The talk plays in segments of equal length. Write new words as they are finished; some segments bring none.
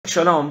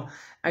Shalom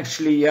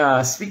actually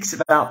speaks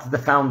about the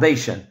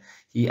foundation.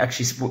 He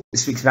actually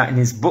speaks about in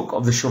his book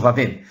of the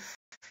Shovavim.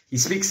 He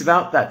speaks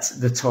about that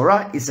the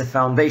Torah is a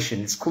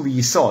foundation. It's called the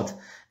Yisod.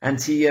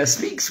 And he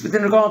speaks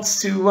within regards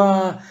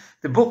to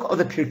the book of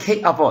the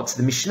Pirkei Avot,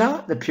 the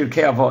Mishnah, the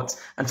Pirkei Avot,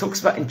 and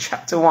talks about in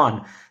chapter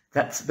 1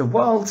 that the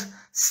world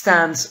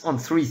stands on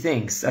three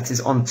things. That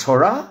is on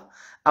Torah,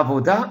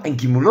 Avodah, and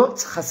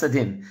Gimulot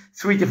Chasadim.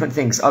 Three different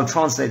things. I'll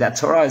translate that.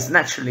 Torah is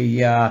naturally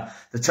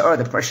the Torah,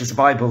 the precious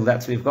Bible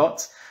that we've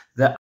got.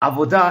 The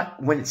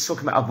Avodah, when it's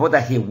talking about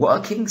Avodah here,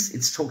 workings,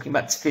 it's talking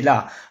about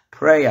Tefillah,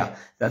 prayer.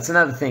 That's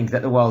another thing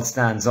that the world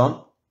stands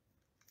on.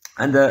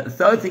 And the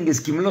third thing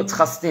is Gimulot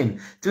Chasadim,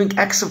 doing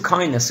acts of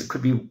kindness. It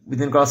could be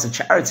within regards to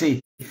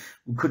charity. It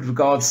could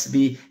regards to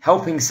be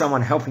helping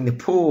someone, helping the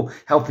poor,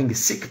 helping a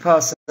sick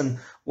person,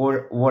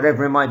 or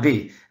whatever it might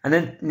be. And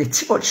then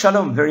Netivot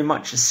Shalom very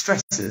much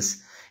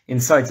stresses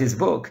inside his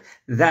book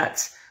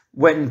that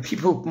when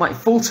people might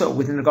falter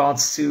within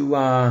regards to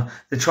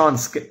the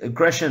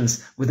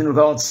transgressions, within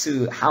regards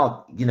to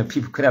how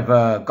people could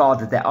have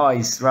guarded their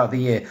eyes throughout the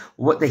year,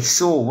 what they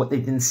saw, what they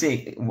didn't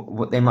see,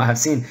 what they might have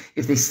seen,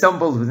 if they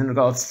stumbled within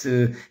regards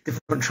to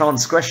different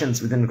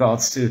transgressions, within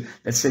regards to,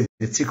 let's say,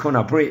 the Tikun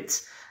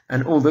Habrit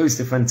and all those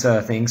different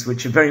things,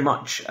 which are very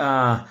much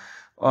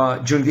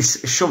during this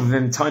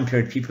Shovavim time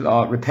period, people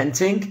are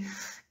repenting.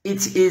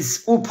 It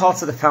is all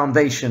part of the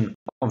foundation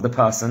of the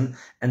person.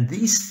 And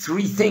these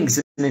three things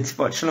that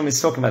Netivot Shalom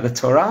is talking about, the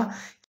Torah,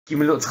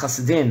 Gimulot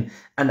Chasadim,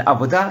 and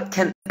Avodah,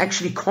 can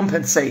actually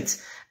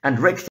compensate and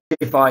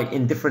rectify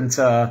in different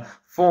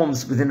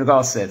forms within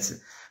regards to it.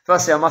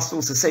 Firstly, I must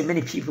also say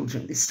many people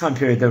during this time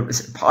period,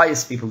 the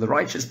pious people, the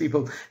righteous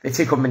people, they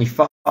take on many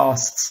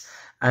fasts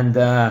and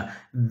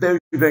very,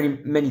 very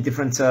many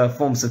different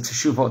forms of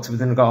teshuvot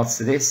within regards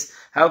to this.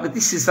 However,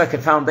 this is like a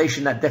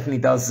foundation that definitely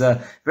does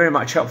very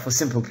much help for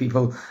simple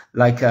people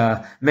like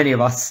many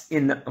of us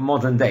in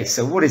modern day.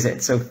 So what is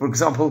it? So, for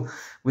example,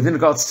 within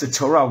regards to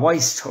Torah, why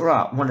is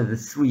Torah one of the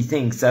three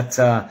things that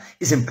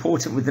is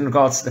important within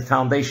regards to the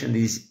foundation,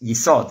 the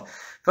Yisod?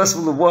 First of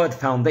all, the word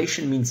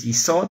foundation means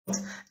Yisod,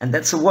 and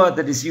that's a word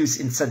that is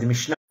used inside the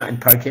Mishnah in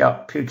Pirkei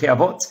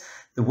Avot.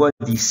 The word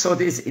Yisod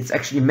it's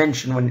actually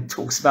mentioned when it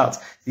talks about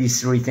these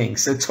three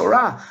things. So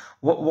Torah,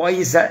 why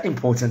is that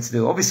important to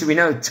do? Obviously, we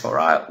know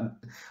Torah,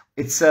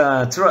 it's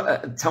Talmud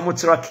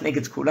Torah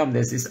K'neged Kulam,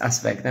 there's this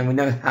aspect, and we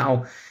know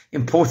how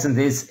important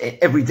it is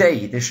every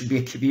day. There should be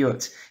a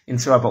kibbutz in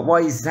Torah, but why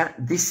is that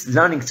this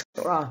learning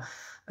Torah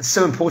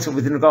so important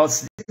within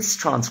regards to this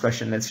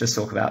transgression? Let's just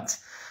talk about,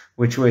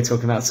 which we're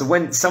talking about. So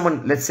when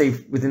someone, let's say,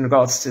 within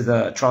regards to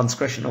the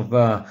transgression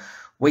of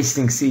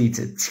wasting seed,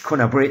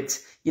 Tikun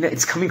Habrit,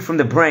 it's coming from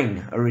the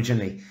brain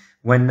originally.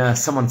 When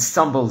someone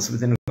stumbles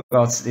within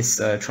regards to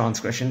this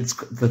transgression, it's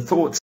the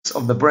thoughts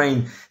of the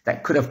brain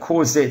that could have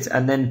caused it,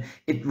 and then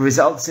it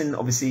results in,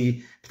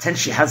 obviously,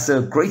 potentially has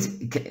the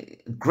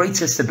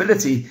greatest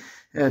ability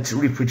to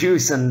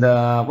reproduce. And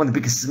one of the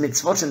biggest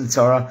mitzvot in the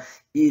Torah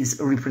is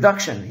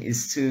reproduction,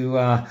 is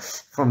to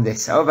from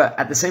this. However,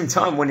 at the same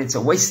time, when it's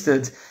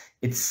wasted,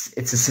 it's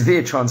a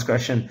severe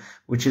transgression,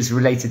 which is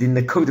related in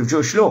the code of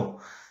Jewish law.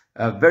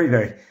 Very,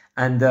 very.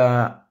 And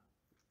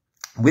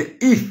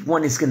if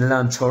one is going to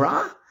learn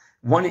Torah,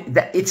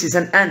 it is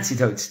an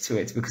antidote to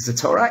it, because the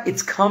Torah,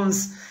 it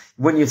comes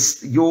when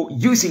you're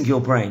using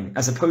your brain,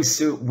 as opposed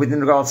to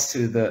within regards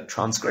to the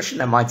transgression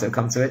that might have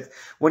come to it.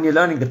 When you're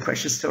learning the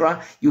precious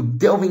Torah, you're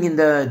delving in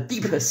the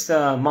deepest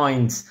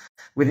minds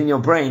within your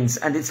brains,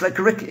 and it's like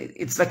a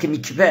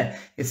mikveh.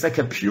 It's like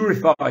it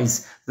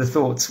purifies the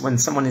thoughts when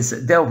someone is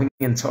delving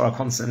in Torah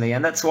constantly,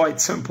 and that's why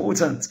it's so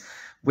important.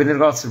 With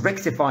regards to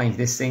rectifying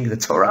this thing, the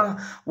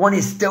Torah, one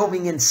is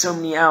delving in so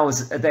many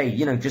hours a day,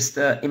 just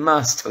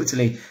immersed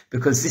totally,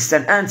 because this is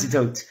an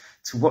antidote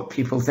to what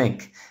people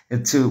think,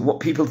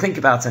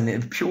 about,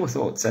 and pure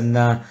thoughts.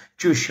 And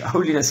Jewish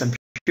holiness and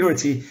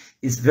purity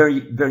is very,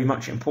 very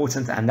much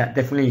important, and that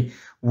definitely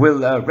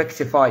will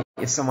rectify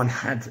if someone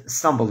had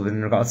stumbled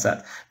in regards to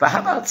that. But how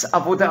about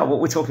Avodah,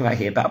 what we're talking about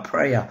here, about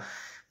prayer?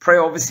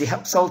 Prayer obviously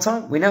helps all the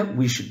time. We know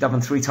we should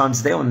daven 3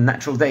 times a day on a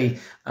natural day,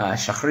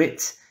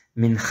 Shacharit,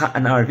 Mincha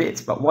and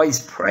Arvit. But why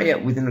is prayer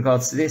within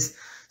regards to this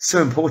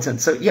so important?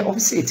 So yeah,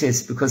 obviously it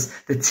is, because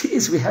the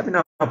tears we have in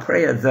our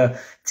prayer, the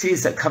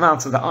tears that come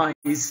out of the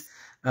eyes,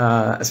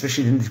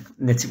 especially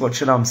Netivot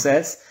Shalom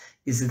says,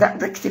 is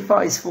that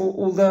rectifies for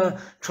all the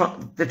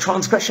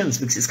transgressions,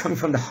 because it's coming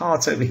from the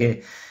heart over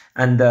here.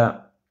 And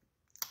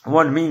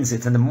one means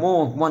it, and the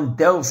more one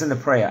delves in the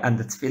prayer and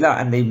the tefillah,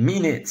 and they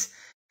mean it,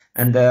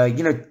 and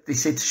they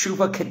say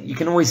teshuvah, you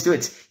can always do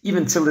it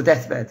even till the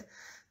deathbed.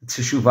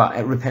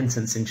 Teshuvah,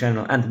 repentance in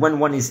general. And when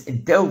one is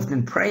delved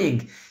in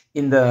praying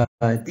in the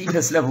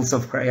deepest levels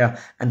of prayer,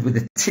 and with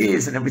the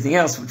tears and everything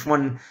else, which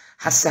one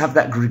has to have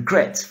that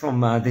regret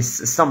from this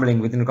stumbling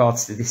with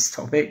regards to this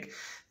topic,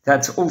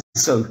 that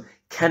also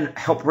can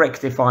help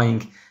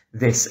rectifying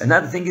this.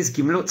 Another thing is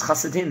Gimulot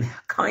Chasadim,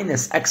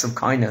 kindness, acts of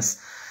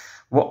kindness.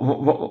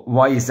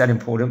 Why is that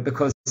important?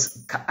 Because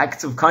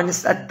acts of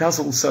kindness, that does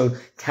also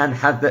can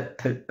have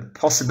the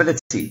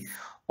possibility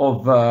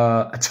of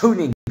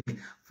atoning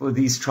for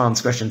these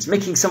transgressions,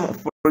 making some,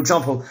 for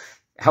example,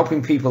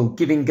 helping people,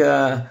 giving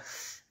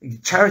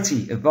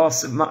charity, a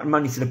vast amount of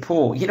money to the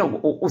poor.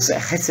 Also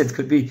chesed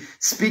could be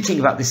speaking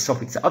about this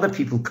topic to other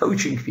people,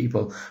 coaching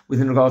people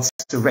within regards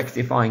to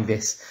rectifying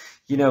this.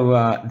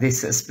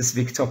 This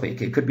specific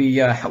topic. It could be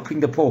helping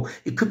the poor.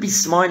 It could be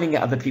smiling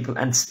at other people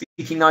and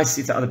speaking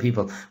nicely to other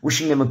people,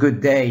 wishing them a good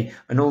day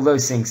and all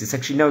those things. It's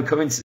actually no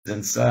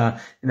coincidence. In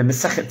the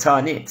Masechet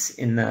Ta'anit,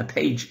 in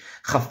page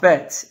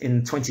Chafbet,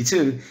 in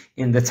 22,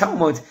 in the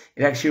Talmud,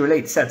 it actually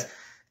relates that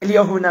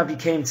Eliyahu Navi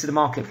came to the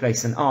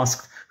marketplace and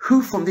asked,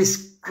 who from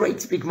this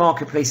great big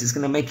marketplace is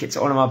going to make it to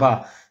Olam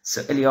Haba?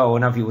 So Eliyahu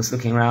Navi was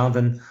looking around,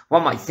 and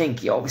one might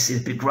think, obviously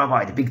the big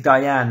rabbi, the big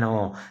dayan,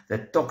 or the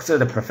doctor,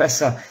 the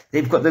professor,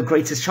 they've got the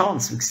greatest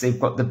chance because they've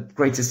got the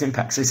greatest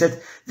impact. So he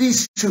said,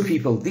 these two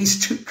people, these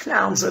two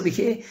clowns over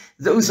here,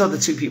 those are the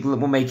two people that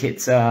will make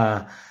it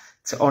to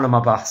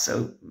Olam Haba.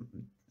 So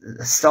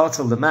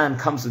startled, the man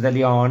comes with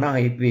Eliyahu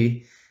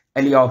Navi,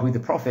 Eliyahu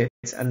the prophet,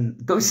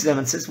 and goes to them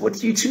and says, what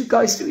do you two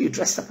guys do? You're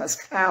dressed up as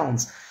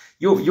clowns.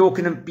 You're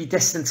going to be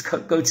destined to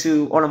go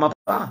to Olam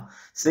Haba.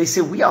 So they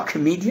say, we are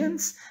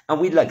comedians and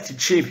we'd like to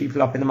cheer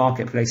people up in the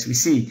marketplace. We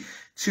see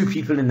two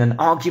people in an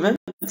argument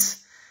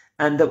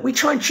and we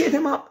try and cheer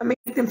them up and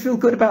make them feel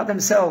good about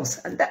themselves.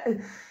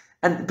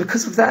 And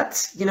because of that,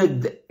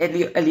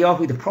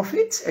 Eliyahu the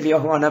prophet,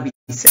 Eliyahu Hanavi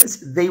says,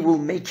 they will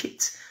make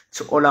it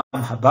to Olam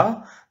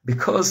Haba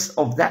because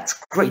of that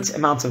great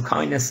amount of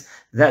kindness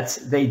that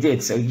they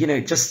did. So,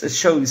 it just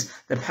shows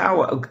the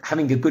power of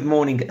having a good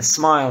morning, a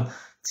smile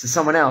to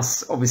someone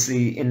else,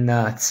 obviously in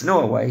a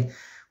tznuah way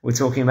we're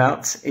talking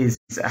about,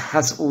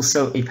 has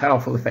also a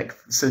powerful effect.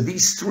 So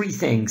these three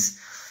things,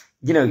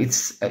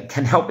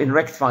 can help in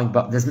rectifying,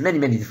 but there's many,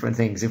 many different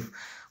things. If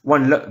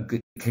one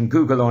can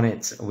Google on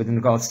it within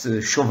regards to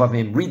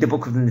Shovavim, read the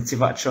book of the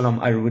Netivot Shalom,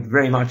 I would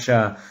very much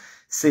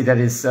say that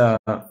is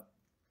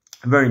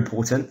very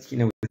important,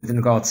 within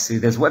regards to,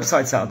 there's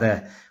websites out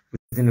there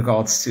within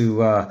regards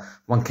to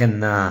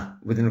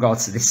within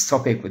regards to this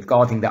topic with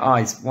guarding the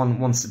eyes. One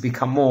wants to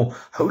become more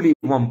holy,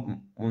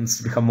 one wants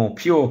to become more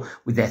pure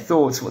with their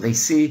thoughts, what they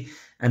see,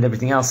 and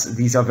everything else.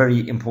 These are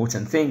very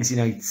important things.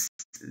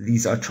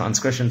 These are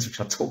transgressions which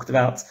are talked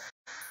about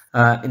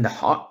in the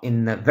heart,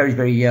 in very,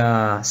 very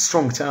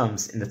strong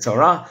terms in the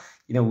Torah.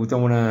 We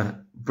don't want to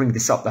bring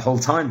this up the whole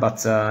time,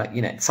 but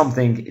it's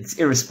something, it's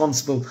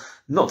irresponsible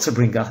not to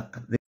bring up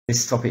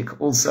this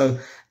topic also,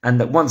 and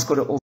that one's got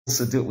to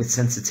also do it with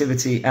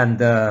sensitivity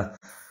and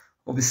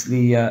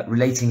obviously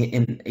relating it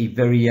in a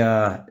very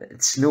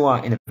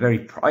tznuah, in a very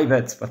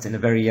private, but in a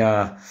very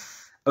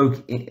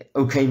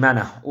okay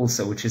manner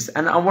also, which is,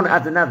 and I want to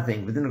add another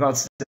thing within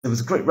regards to, there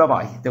was a great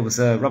rabbi,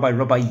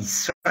 Rabbi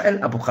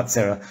Yisrael Abu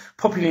Chatzera,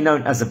 popularly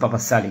known as the Baba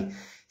Sali.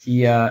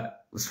 He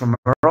was from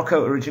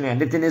Morocco originally and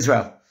lived in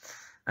Israel,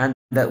 and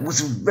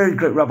was a very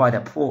great rabbi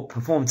that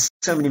performed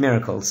so many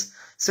miracles.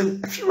 So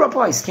a few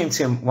rabbis came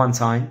to him one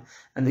time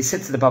and they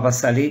said to the Baba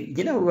Sali,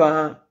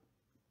 you're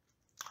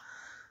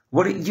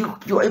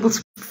able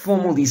to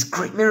perform all these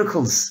great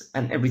miracles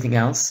and everything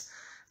else.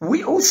 We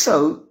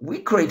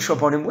great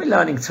Rabbanim, we're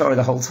learning Torah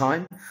the whole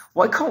time.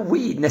 Why can't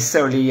we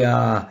necessarily,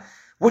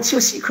 what's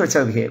your secret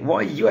over here? Why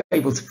are you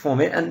able to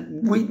perform it?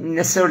 And we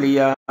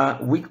necessarily,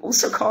 we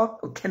also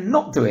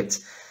cannot do it.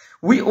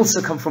 We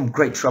also come from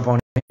great Rabbanim.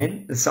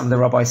 Some of the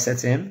rabbis said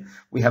to him,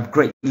 we have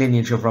great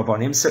lineage of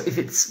Rabbanim. So if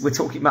we're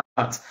talking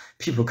about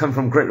people come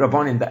from great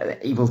Rabbanim that are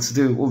able to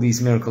do all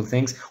these miracle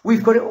things,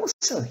 we've got it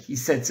also.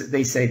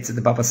 They say to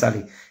the Baba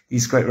Sali,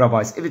 these great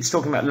rabbis, if it's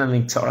talking about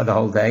learning Torah the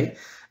whole day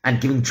and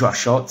giving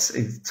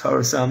drashot,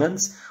 Torah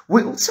sermons,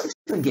 we're also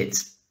doing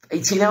it.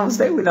 18 hours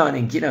a day we're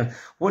learning.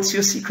 What's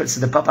your secret?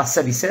 So the Baba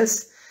Sali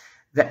says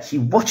that he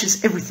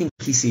watches everything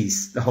he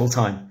sees the whole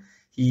time.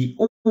 He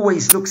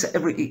always looks at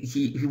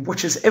he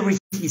watches everything.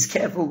 He's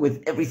careful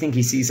with everything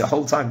he sees the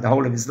whole time, the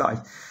whole of his life.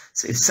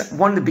 So it's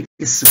one of the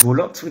biggest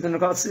sebulot within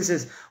regards to this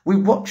is we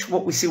watch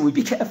what we see. We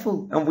be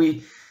careful,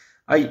 and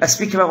I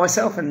speak about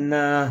myself, and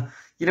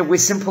we're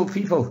simple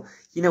people.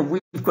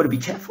 We've got to be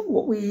careful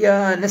what we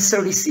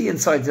necessarily see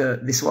inside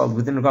this world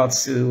within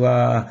regards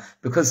to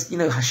because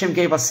Hashem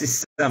gave us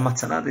this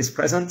matana, this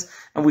present,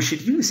 and we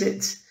should use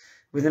it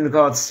within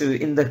regards to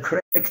in the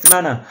correct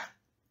manner.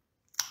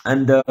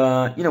 And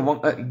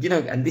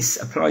and this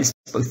applies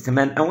both to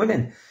men and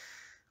women.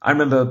 I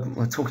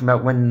remember talking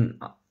about when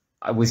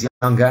I was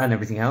younger and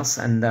everything else,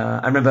 and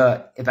I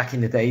remember back in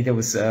the day there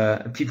was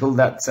people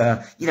that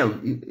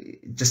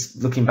just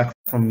looking back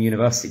from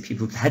university,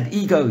 people had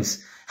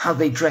egos, how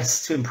they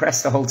dressed to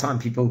impress the whole time.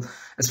 People,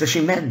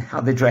 especially men,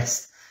 how they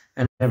dressed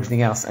and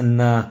everything else, and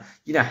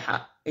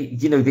they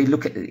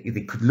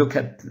could look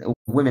at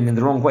women in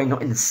the wrong way,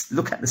 not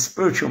look at the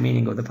spiritual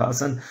meaning of the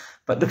person,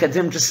 but look at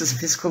them just as a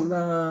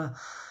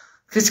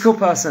physical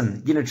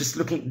person,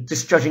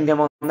 just judging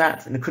them on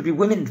that. And it could be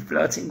women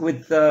flirting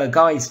with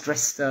guys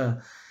dressed,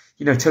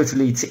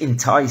 totally to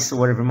entice or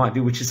whatever it might be,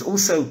 which is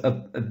also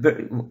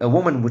a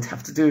woman would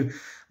have to do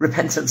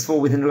repentance for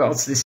within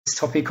regards to this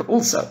topic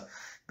also,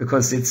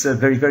 because it's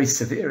very, very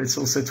severe. It's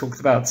also talked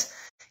about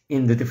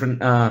in the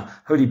different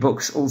holy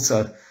books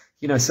also.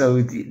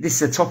 So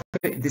this is a topic,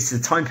 this is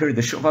a time period,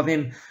 the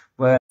Shovavim,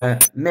 where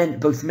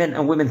both men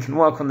and women can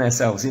work on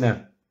themselves.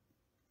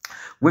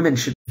 Women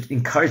should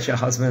encourage their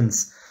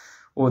husbands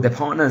or their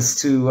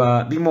partners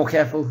to be more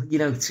careful,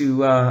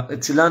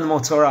 to learn more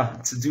Torah,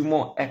 to do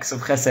more acts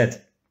of chesed,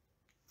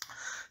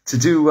 to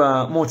do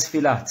more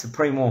tefillah, to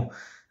pray more.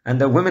 And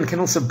women can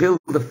also build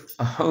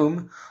a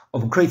home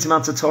of a great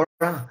amount of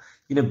Torah,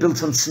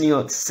 built on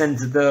tzniut, send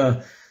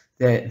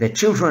their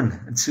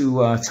children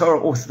to Torah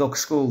Orthodox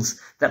schools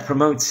that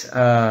promote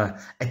a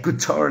good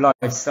Torah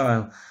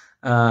lifestyle,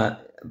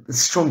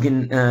 strong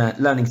in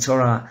learning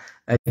Torah,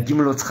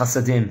 Gimulot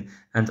Chasadim,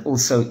 and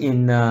also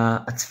in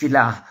a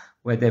tefillah,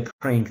 where they're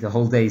praying the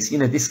whole days.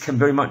 This can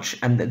very much,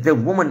 and the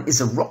woman is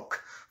a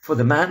rock for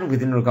the man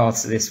within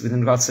regards to this,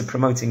 within regards to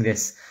promoting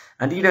this.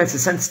 And, it's a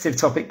sensitive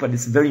topic, but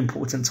it's a very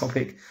important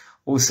topic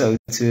also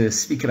to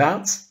speak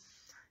about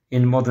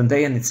in modern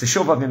day. And it's the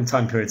Shovavim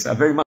time period. So I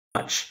very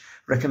much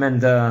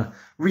recommend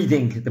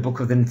reading the book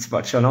of the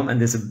Netivot Shalom. And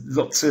there's a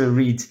lot to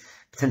read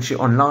potentially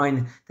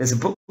online. There's a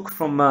book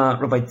from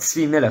Rabbi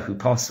Tzvi Miller, who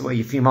passed away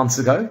a few months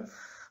ago,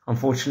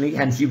 unfortunately,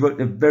 and he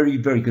wrote a very,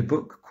 very good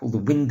book called The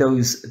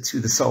Windows to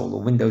the Soul,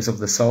 or Windows of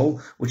the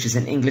Soul, which is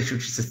in English,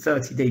 which is a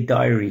 30-day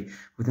diary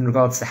within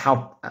regards to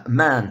how a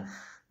man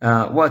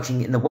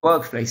working in the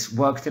workplace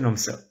worked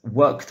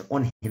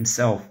on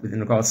himself within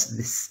regards to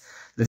this,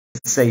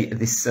 let's say,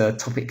 this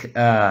topic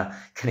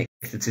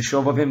connected to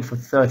Shovavim for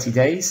 30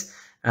 days,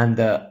 and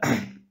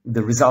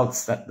the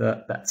results that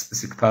that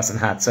specific person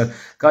had. So,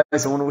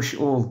 guys, I want to wish you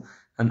all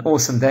an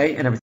awesome day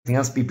and everything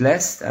else. Be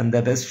blessed, and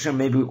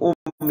maybe we all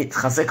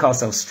mitchazek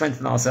ourselves,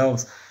 strengthen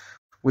ourselves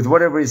with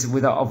whatever is,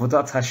 with our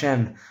avodat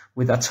Hashem,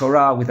 with our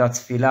Torah, with our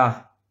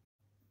tefillah,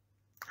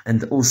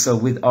 and also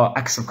with our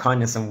acts of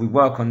kindness. And we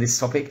work on this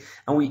topic,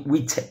 and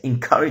we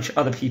encourage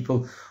other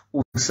people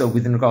also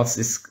within regards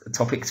to this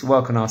topic to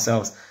work on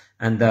ourselves.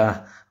 And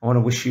I want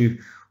to wish you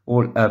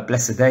all a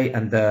blessed day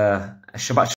and Shabbat